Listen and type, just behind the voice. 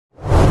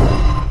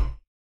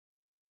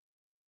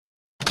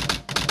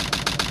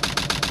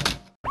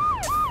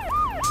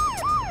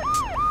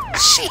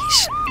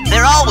Sheesh.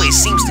 There always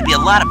seems to be a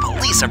lot of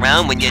police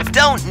around when you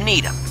don't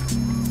need them.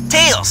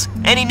 Tails,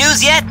 any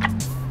news yet?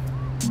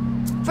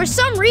 For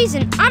some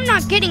reason, I'm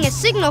not getting a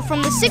signal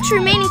from the 6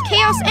 remaining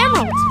Chaos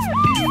Emeralds.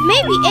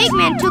 Maybe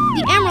Eggman took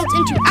the emeralds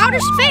into outer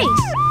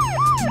space.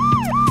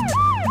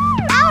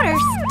 Outer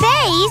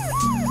space?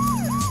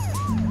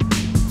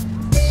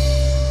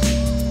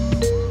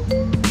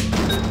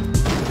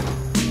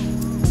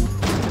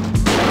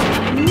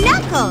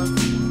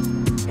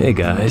 Knuckles! Hey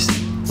guys,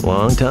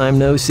 long time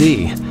no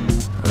see.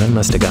 I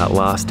must have got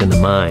lost in the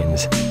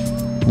mines.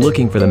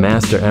 Looking for the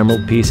Master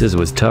Emerald pieces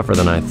was tougher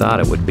than I thought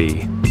it would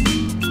be.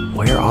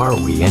 Where are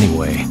we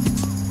anyway?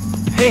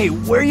 Hey,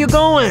 where you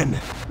going?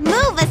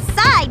 Move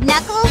aside,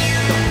 Knuckles!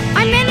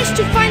 I managed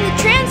to find the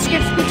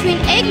transcripts between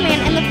Eggman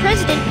and the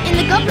President in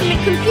the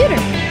government computer.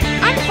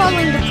 I'm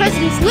following the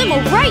President's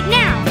limo right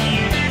now.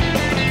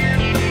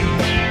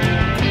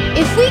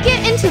 If we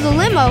get into the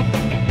limo,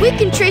 we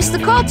can trace the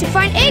call to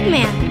find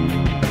Eggman.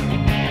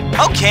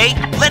 Okay,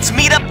 let's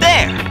meet up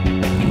there.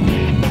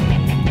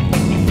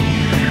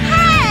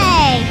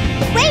 Hey!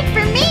 Wait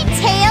for me,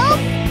 Tails!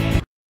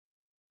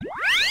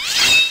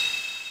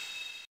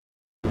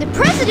 The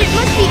President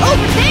must be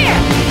over there.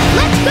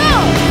 Let's go!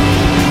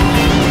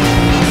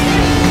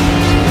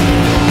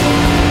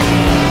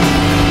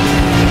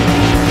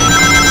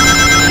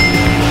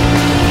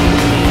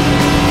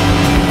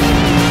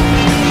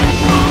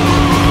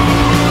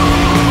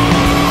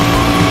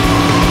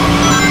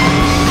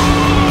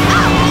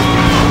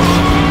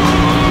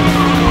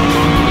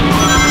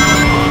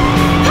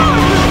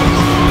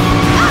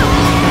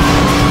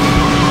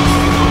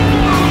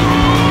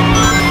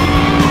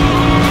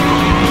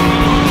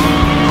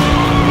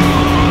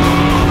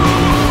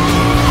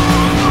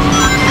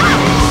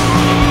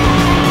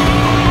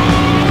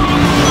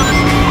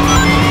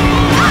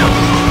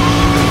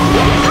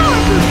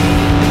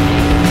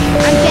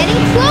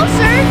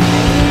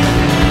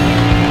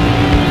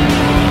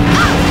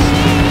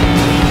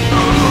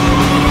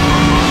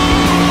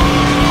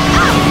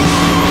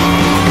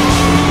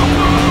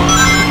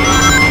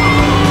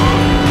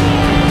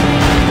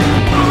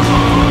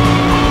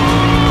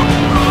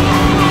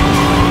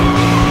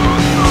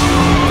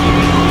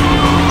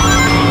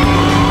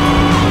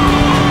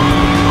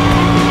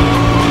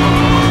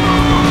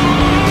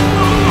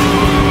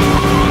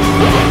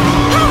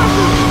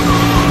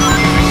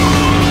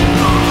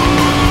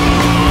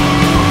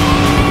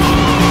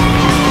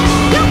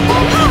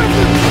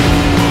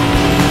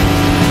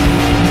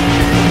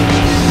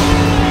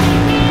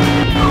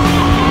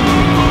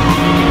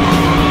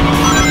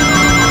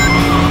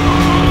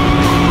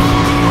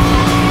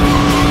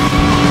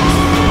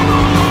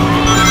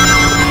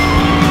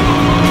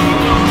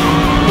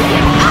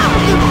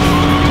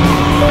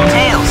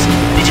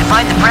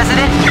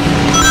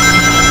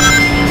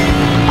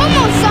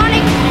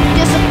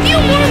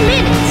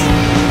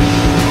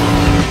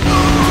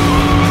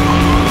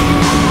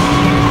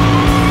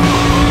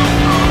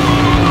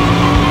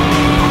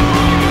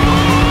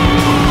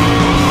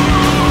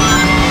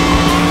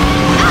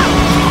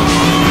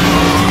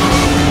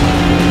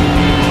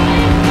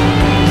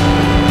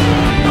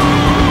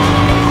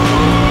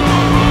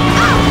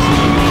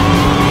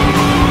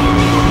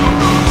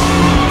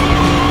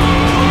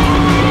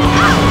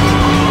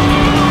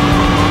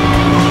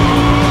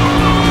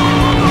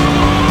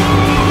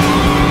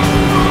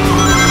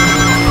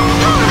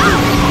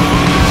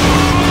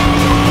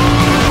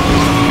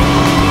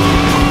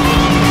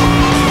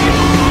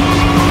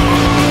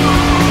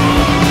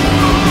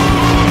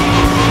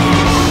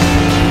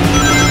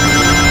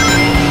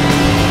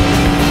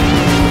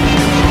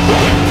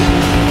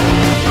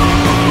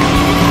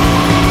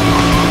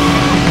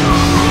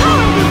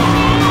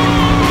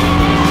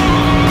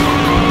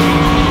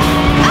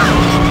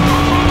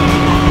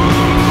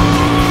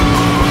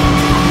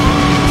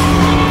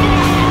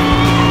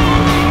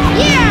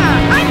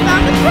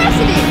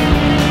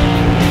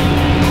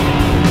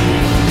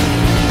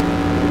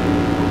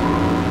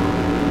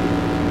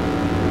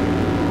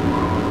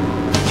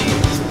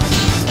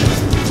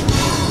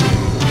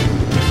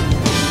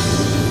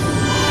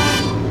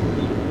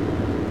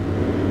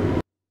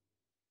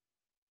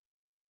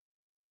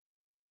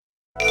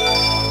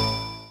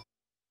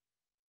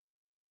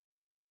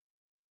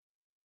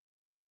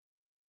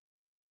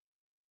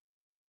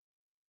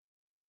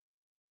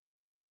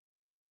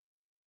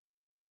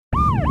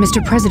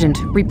 Mr. President,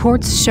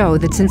 reports show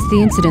that since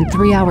the incident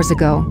 3 hours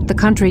ago, the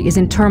country is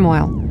in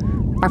turmoil.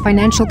 Our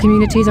financial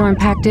communities are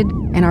impacted,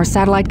 and our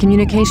satellite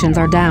communications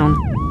are down.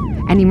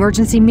 An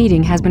emergency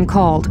meeting has been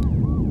called.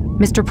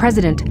 Mr.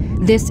 President,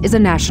 this is a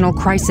national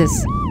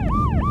crisis.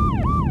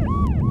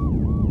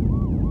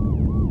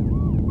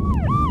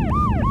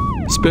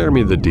 Spare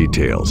me the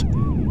details.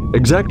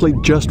 Exactly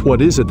just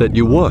what is it that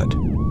you want?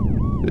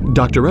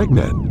 Dr.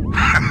 Eggman.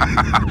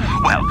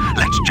 Well,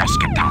 let's just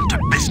get down to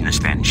business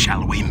then,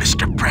 shall we,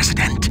 Mr.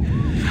 President?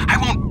 I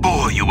won't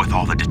bore you with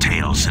all the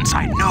details since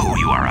I know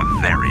you are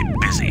a very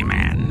busy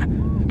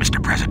man.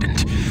 Mr.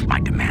 President, my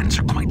demands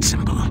are quite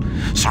simple.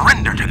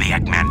 Surrender to the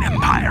Eggman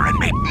Empire and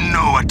make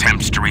no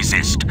attempts to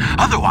resist.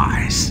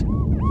 Otherwise,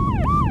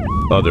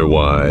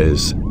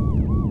 Otherwise...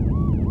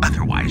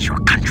 Otherwise, your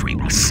country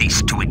will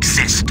cease to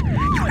exist.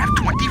 You have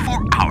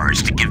 24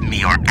 hours to give me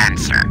your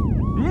answer.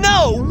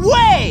 No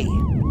way!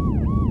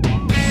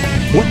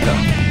 What the?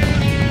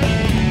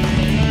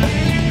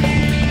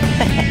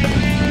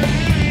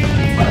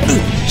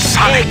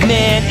 Sonic!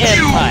 Eggman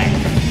Empire!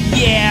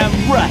 Yeah,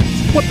 right!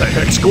 What the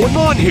heck's going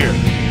on here?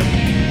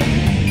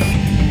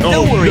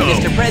 Don't worry, no.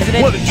 Mr.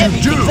 President. What did you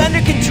Everything's do?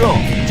 under control.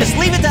 Just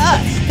leave it to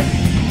us.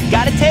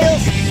 Got it,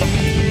 Tails?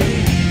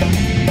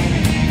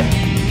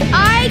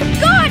 I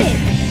got it!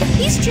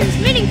 He's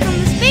transmitting from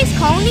the space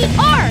colony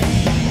Ark.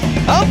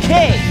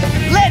 Okay,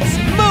 let's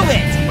move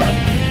it!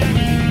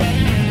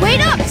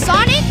 Wait up,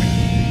 Sonic!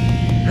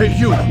 Hey,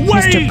 you,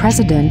 wait! Mr.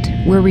 President,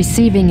 we're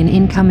receiving an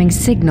incoming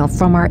signal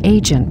from our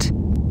agent.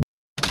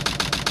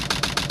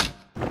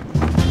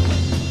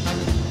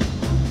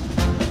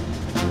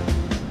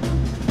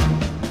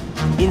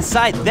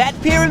 Inside that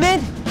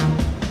pyramid?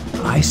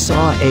 I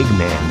saw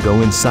Eggman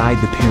go inside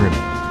the pyramid.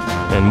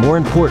 And more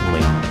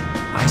importantly,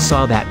 I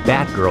saw that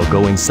Batgirl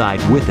go inside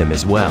with him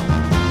as well.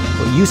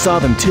 Well, you saw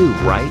them too,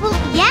 right? Well,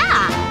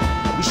 yeah.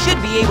 We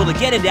should be able to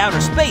get into outer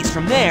space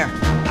from there.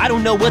 I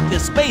don't know what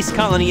this space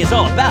colony is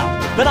all about,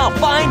 but I'll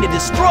find and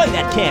destroy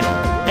that cannon,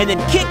 and then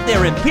kick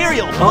their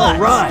Imperial butts. All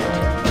right.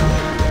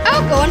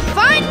 I'll go and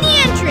find the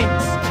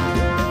entrance.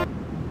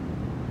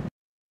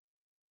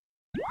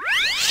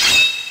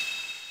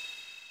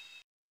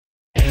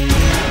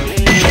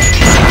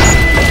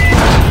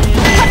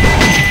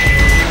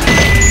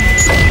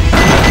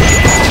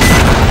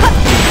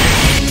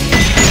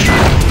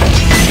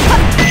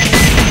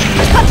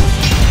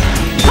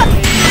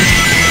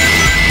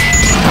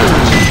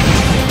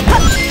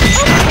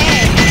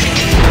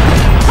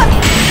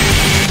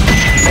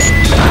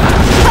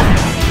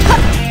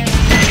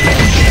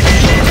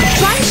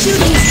 Try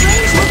shooting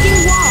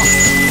strange-looking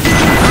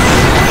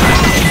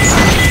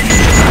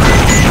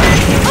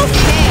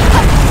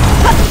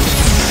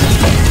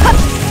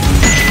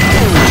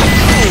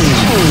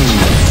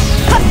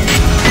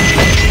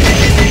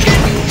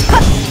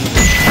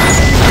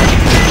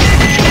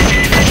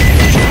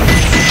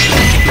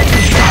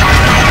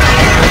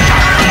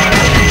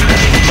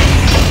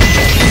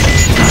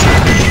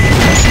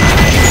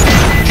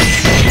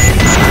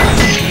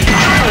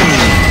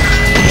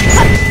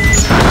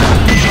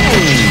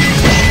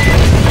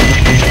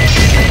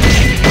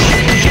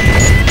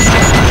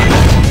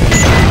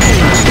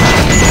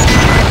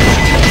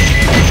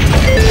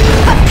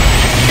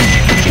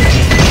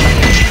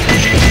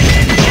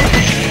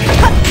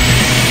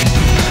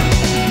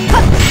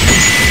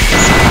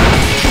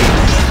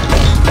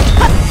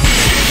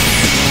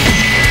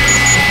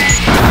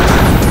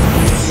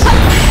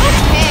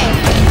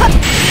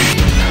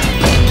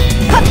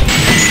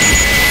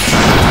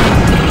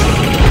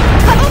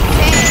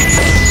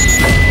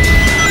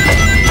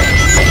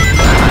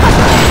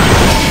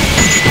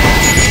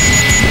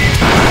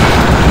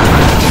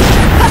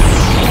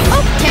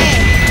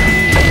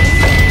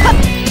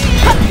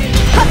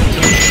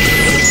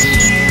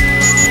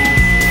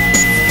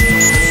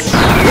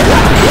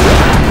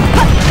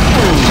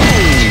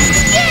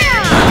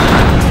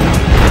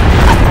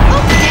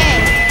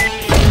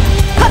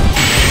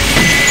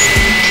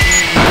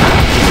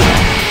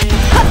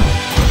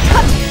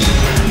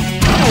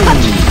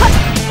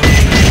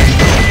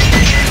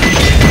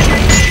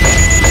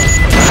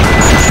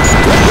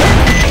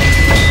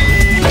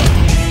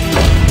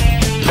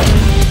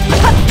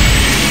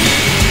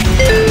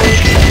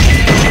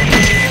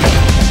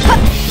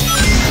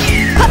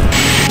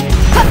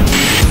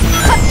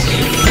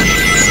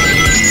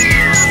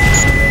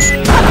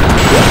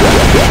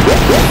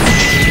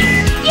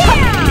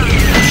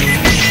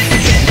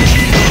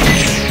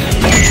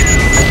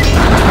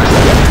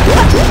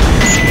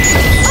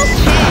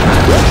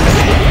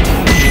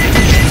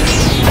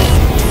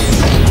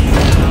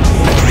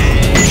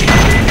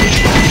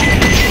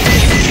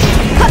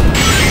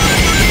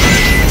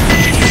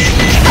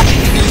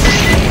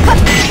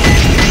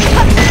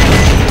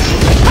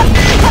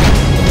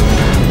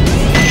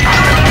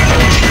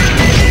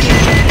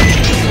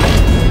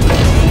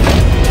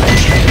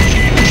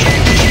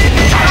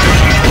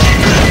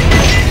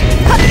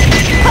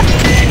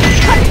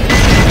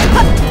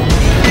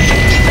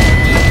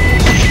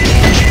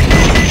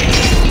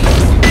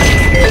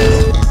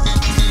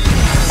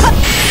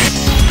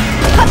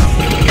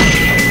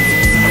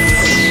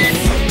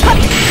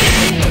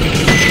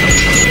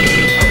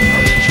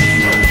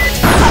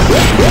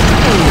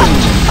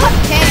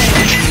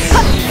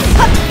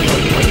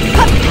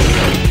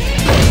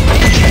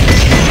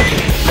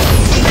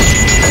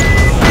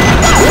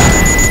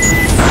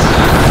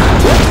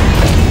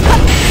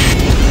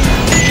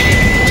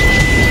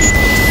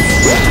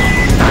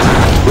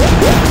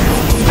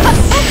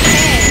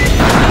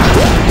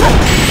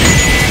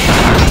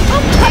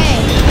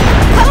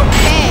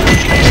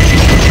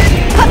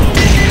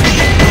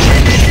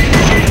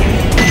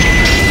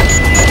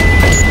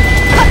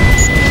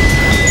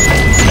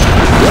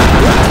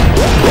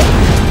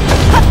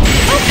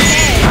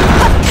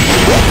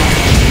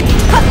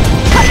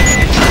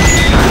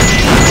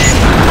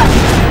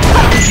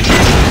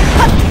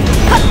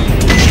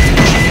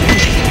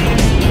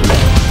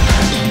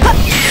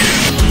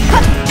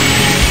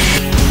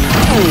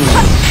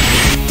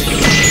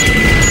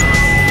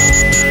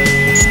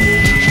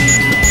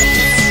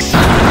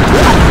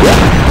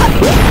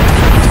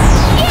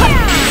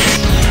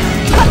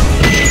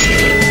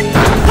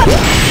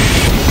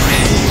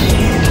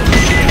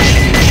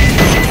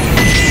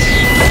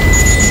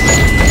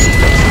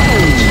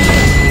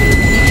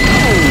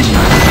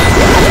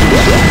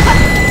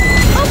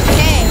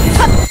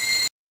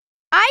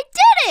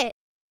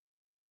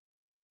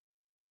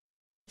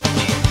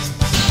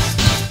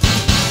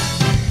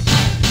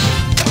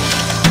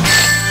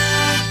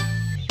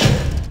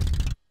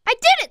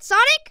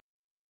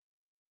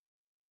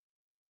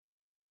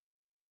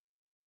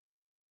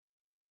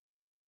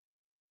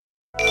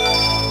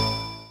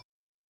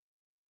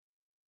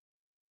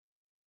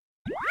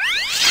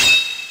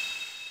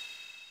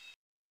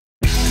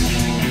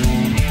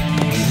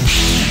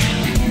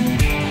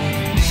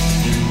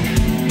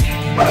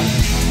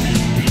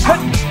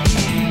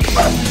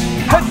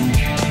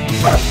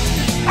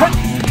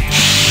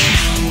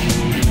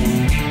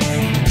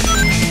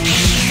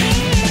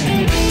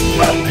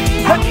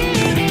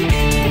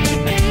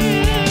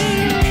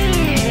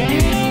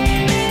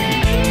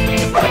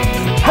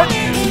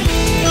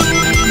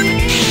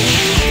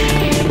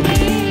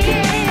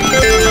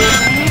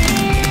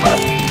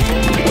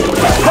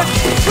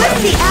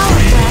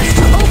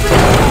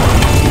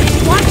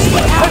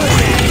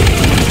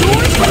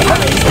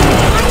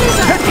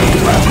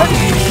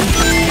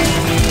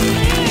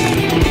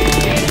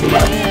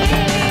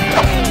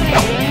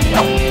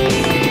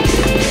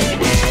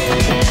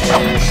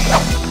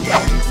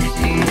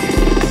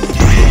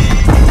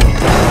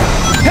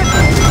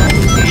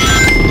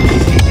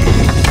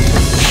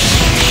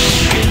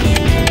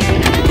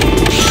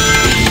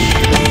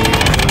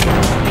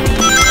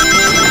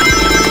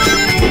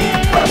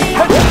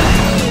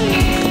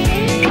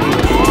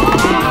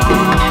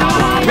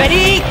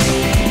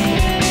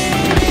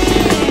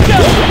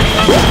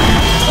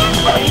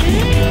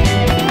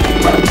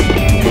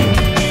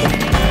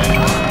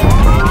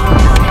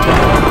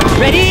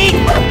Ready,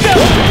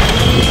 go!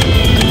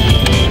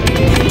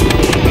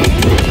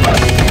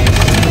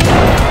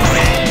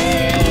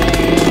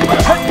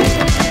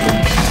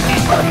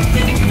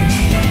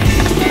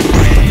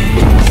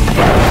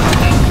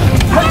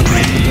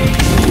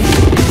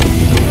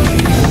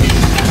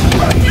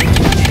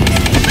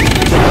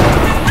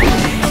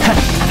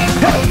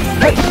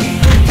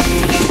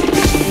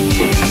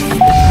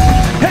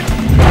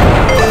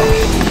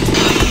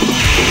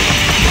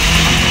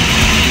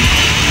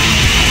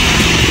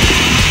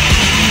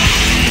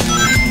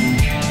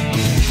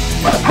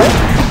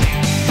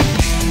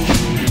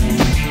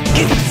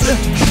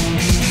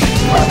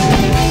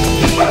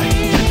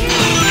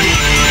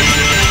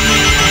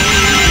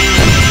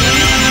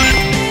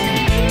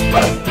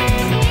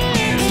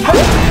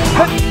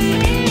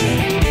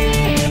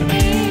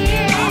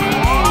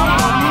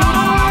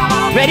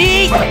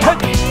 Ready? Go!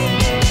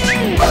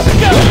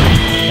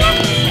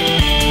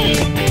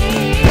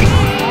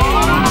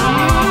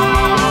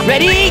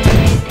 Ready?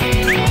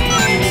 Go!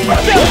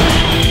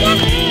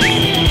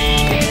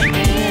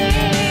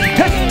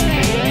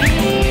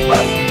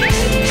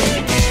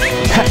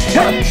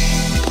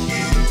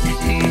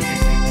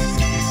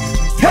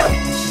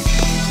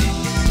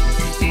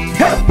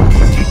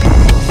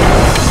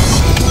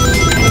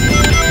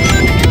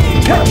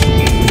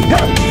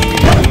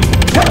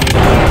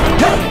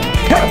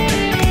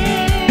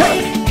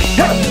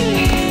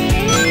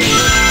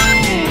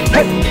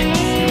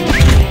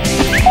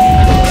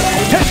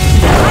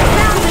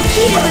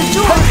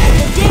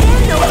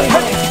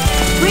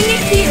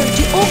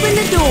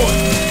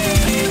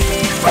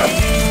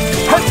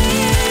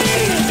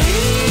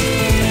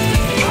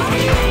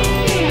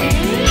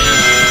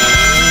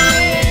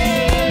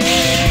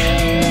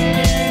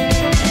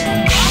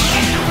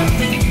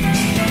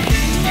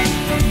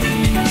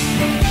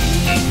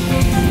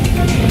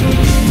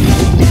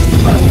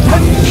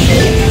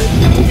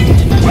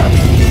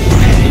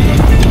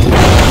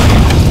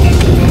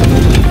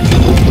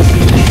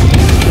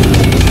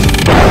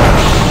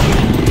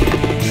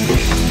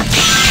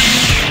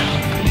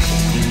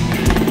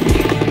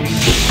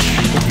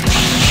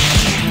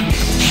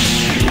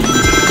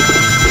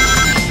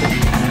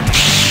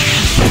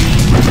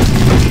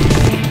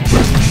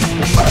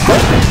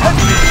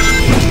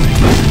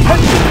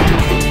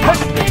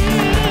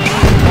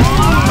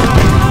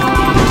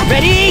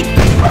 Ready?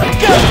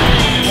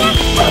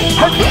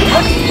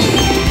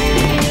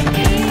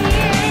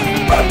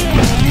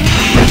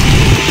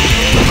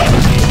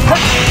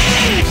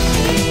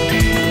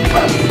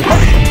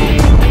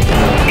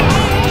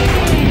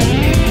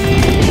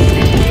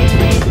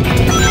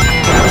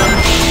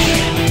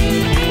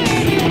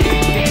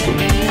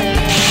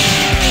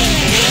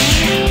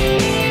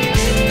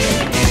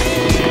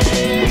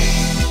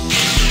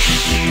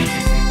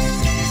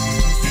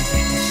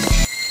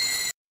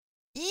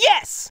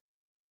 Yes!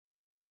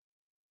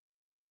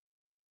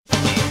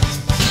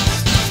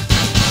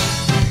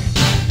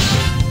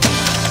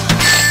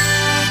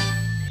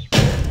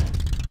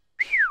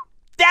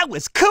 That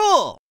was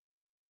cool!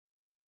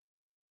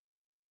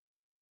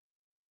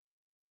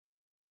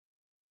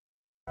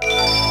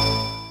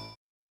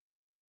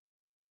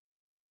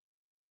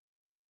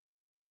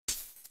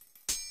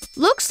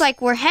 Looks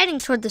like we're heading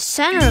toward the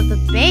center of the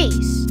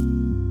base.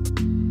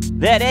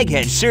 That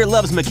egghead sure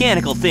loves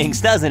mechanical things,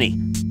 doesn't he?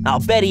 I'll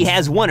bet he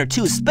has 1 or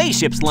 2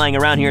 spaceships lying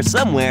around here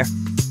somewhere.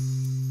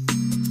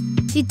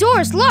 The door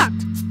is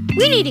locked.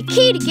 We need a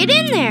key to get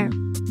in there.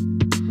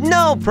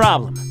 No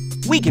problem.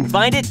 We can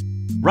find it.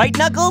 Right,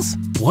 Knuckles?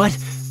 What?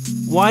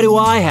 Why do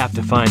I have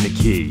to find the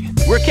key?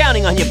 We're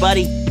counting on you,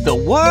 buddy. The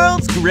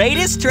world's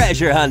greatest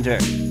treasure hunter.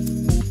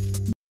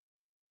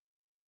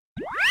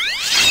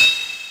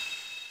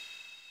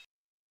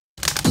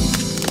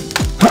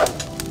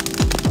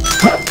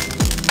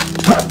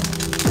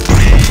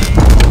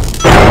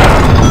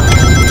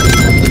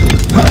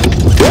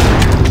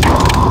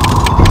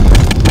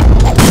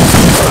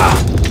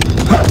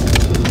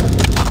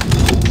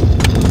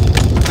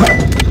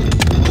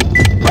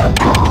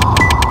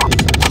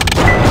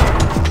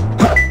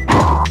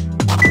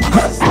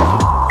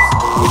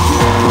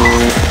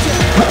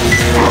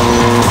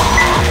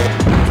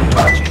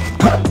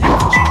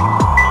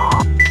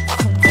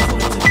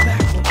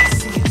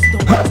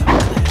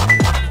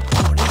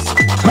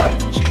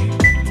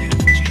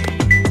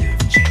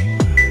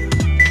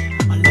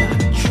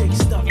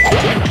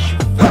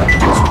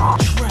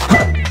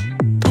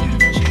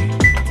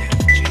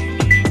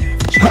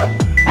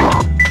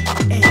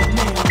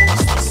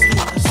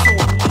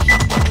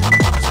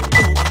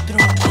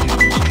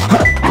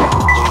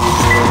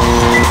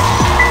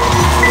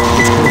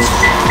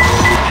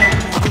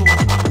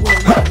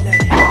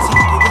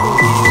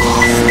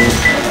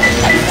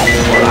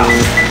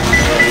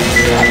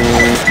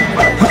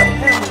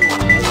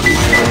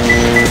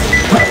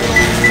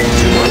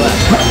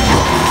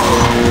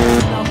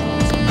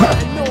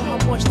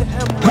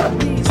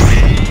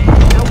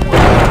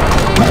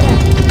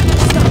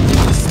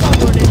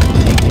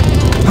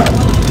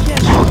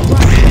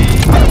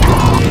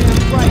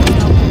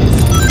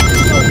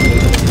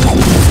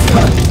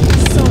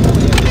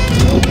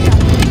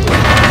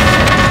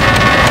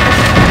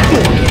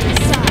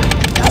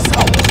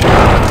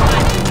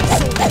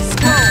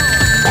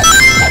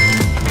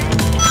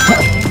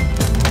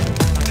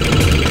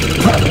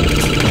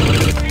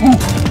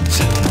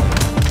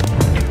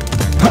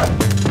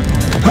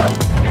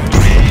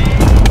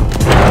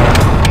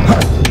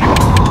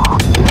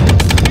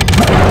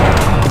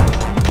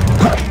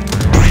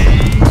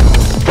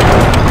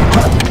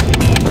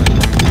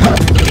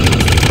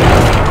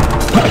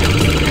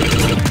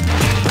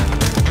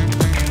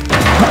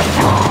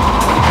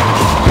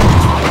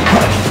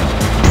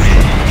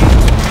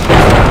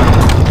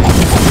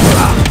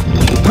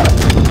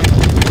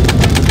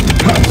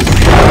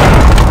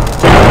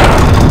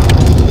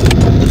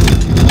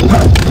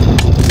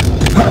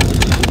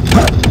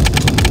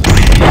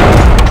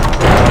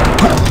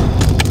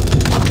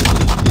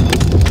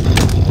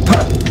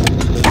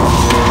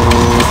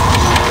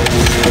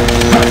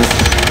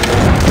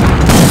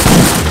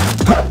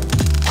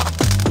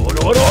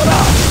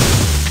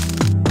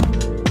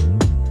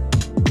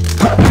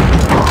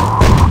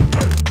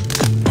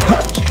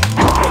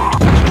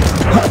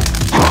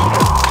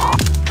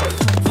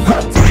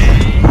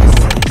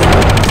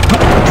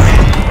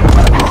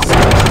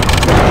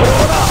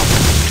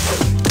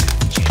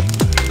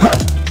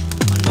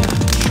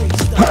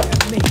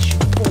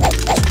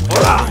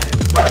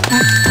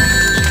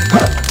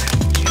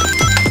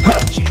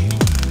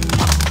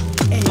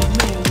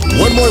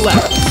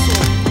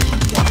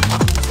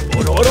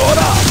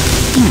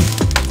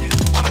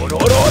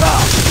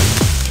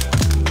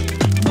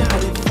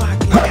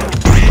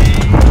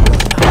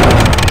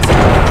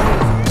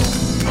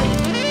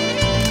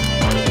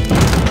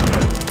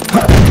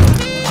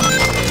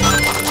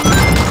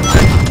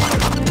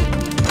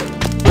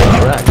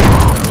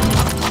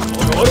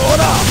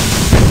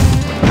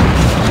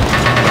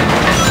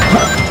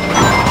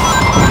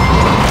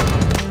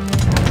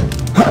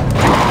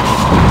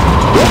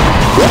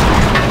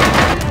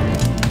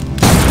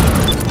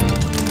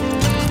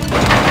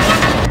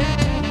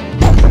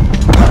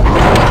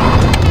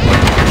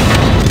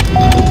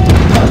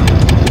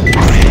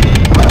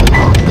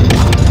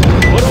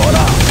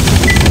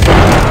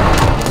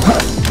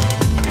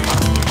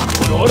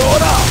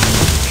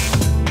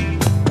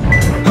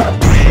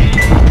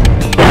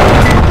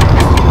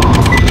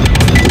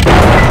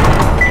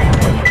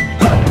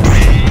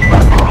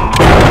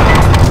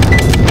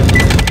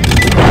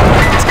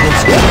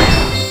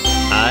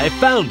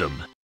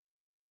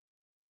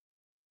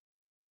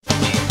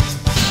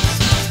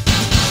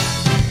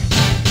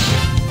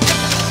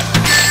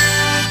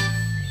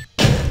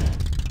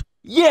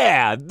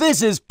 Yeah,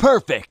 this is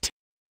perfect!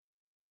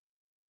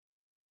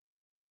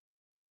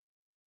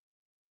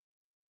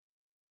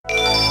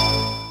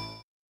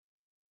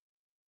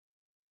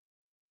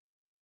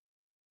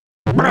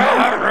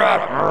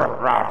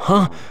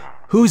 Huh?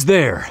 Who's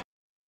there?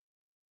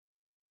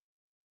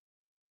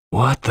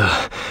 What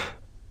the?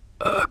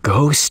 A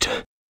ghost?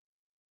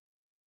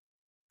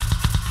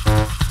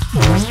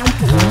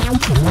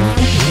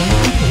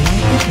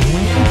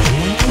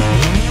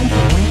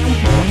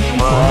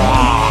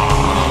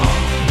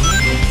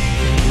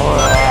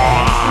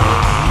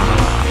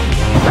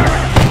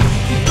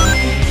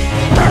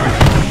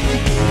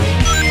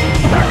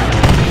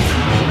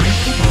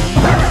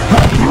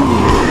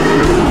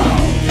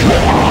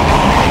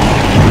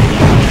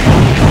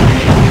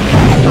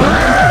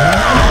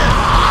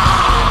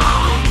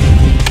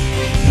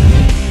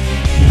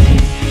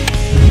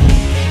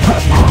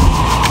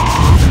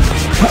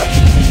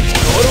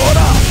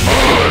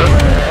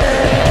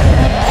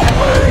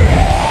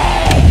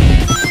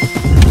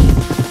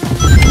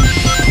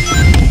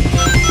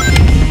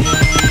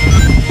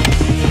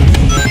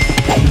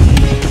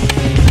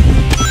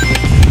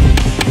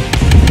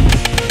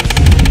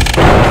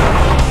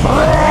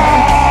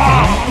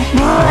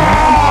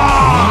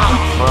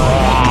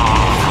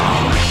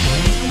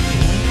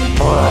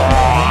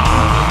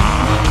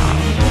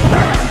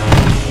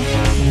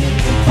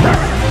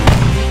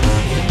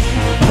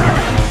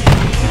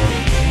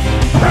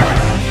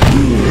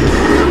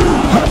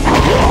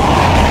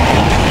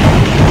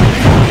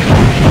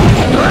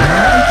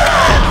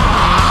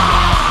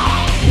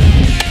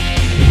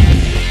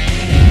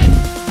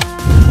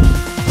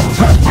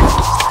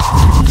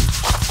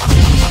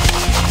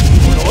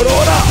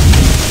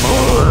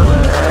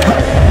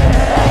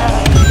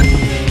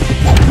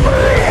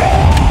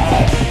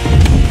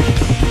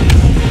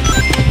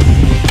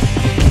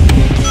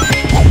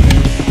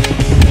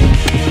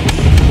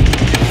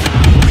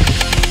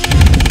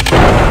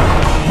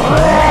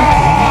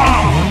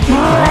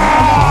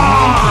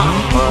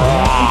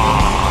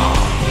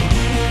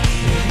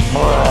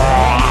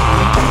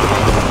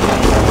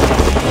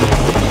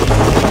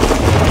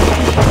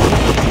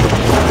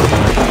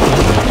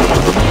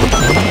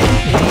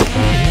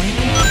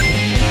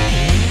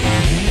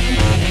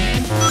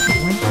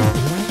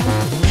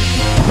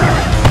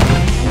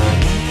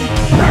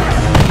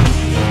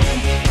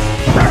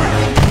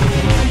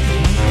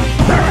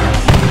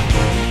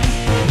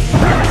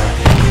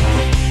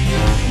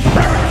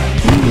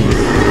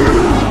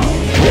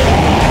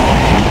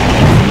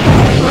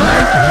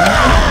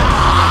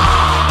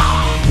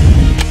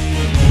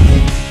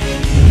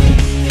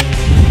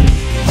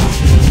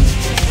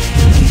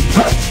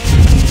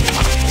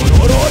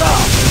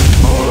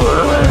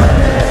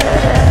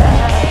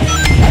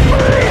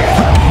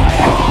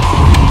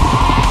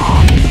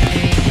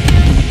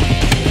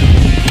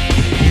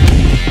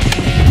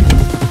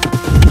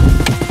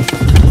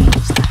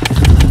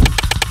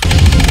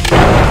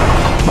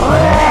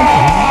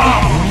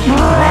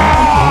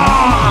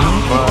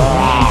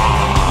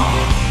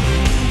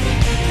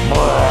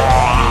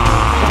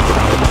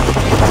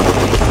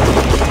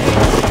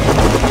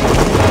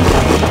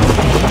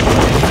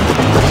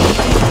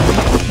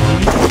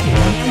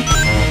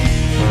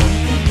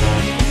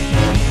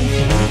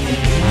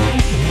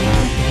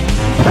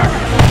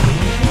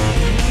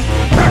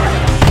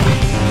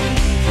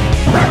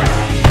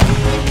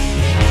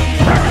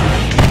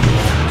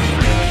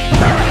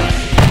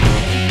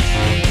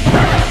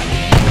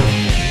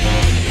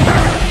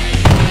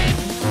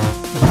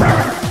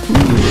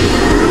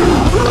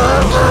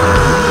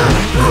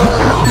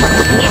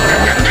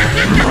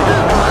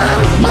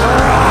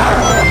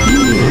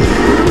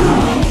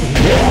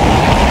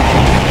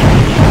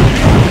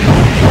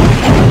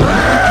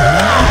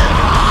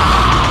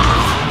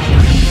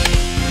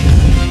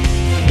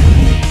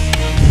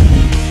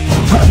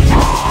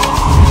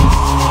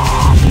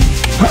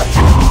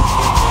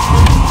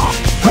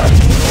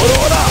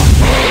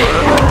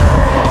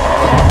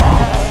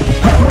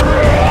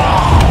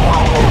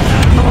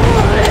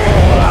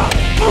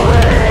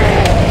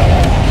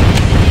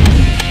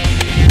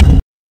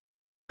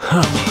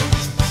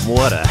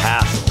 What a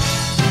hassle.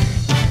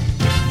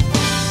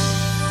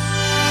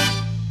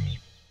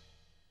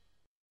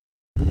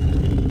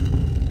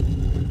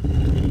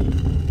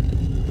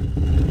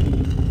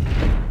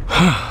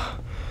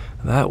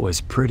 That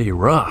was pretty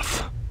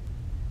rough.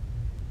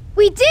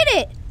 We did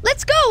it!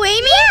 Let's go,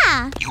 Amy!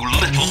 Yeah! You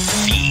little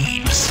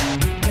thieves!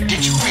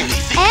 Did you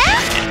really think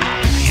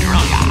you're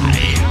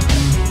alive?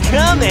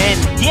 Come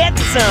and get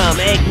some,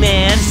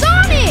 Eggman!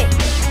 Sonic!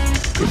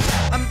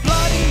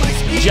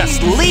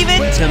 Just leave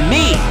it to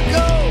me!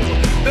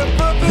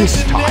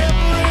 This time,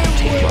 I'll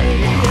take your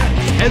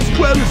lives as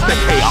well as the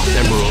Chaos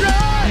Emerald.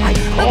 I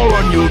call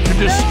on you to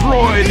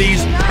destroy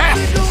these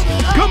pests!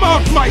 Come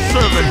out, my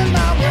servant!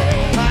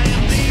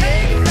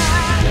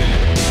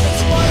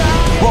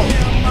 Whoa.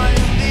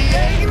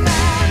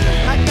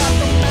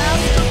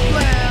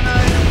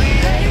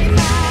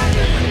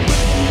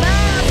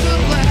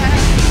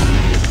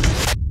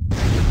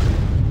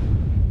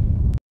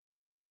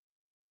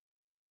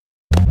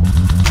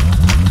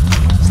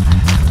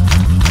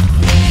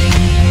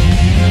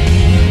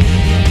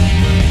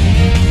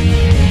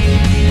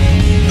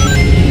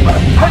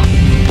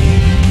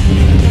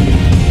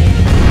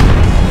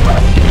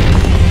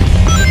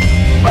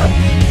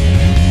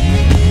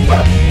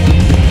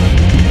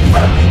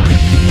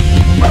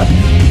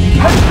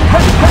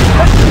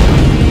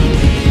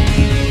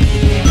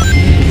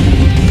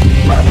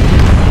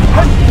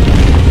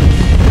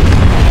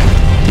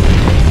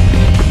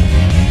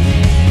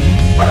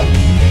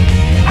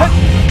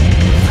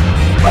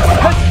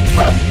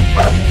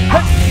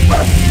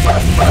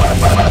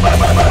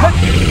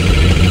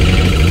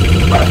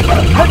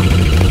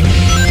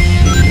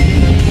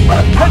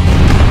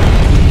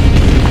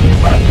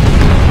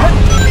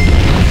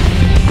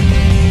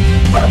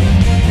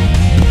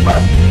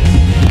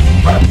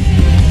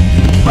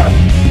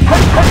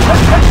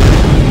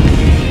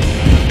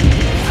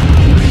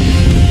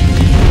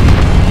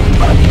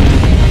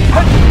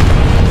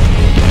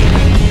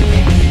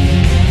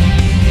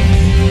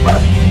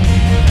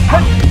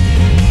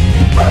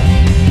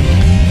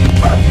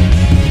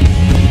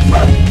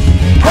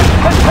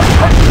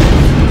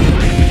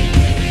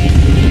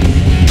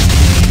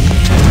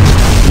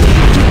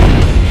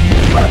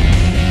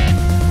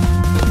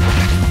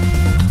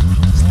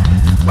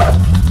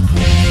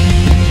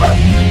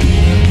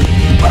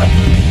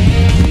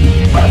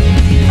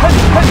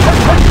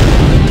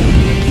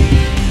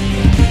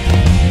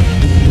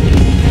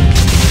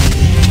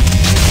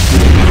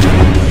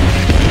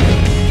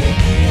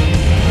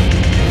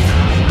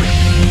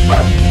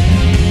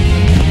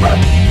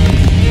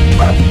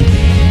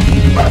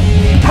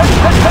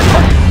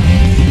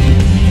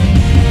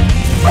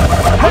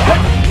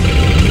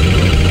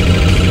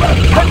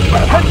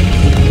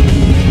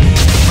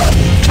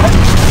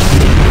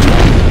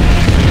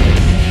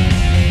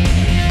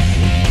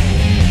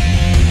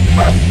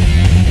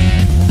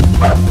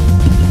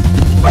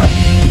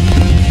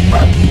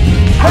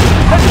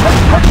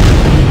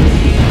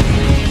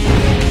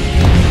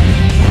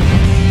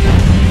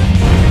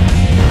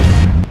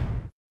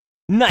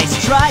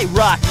 Nice try,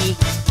 Rocky.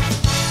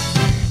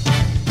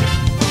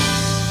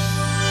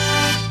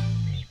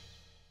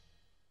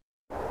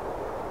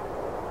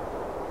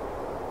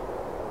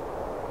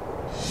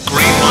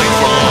 Green light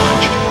for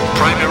launch.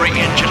 Primary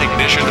engine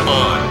ignition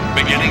on.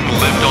 Beginning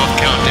liftoff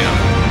countdown.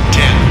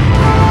 10,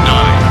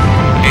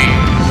 9,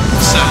 8,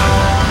 7,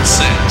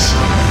 6,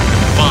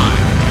 5,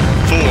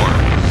 4,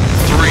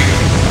 3,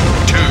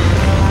 2,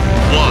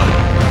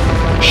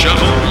 1.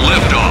 Shuttle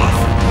liftoff.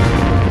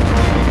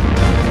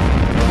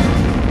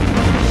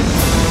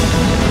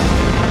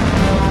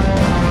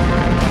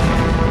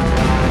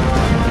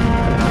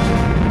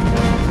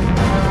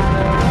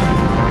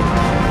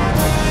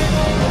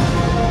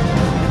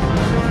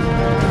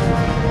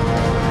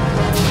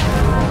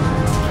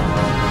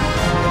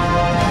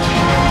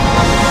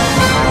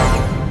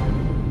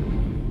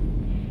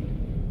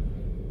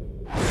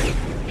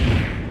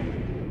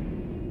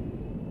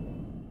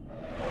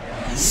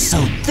 So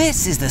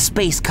this is the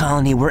space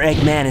colony where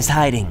Eggman is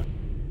hiding.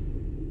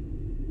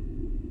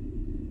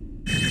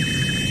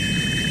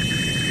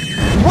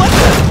 What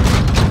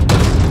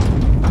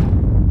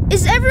the?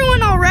 Is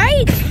everyone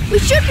alright? We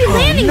should be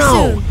landing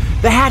soon.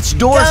 The hatch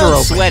doors are open.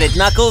 Don't sweat it,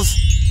 Knuckles.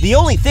 The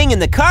only thing in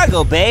the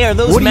cargo bay are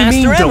those Master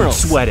Emeralds. What do you mean, don't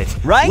sweat it?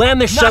 Right?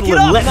 Land the Knock shuttle it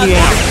and off, let me Knuckles.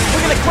 out.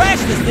 We're gonna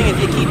crash this thing if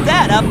you keep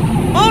that up.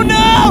 Oh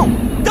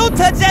no!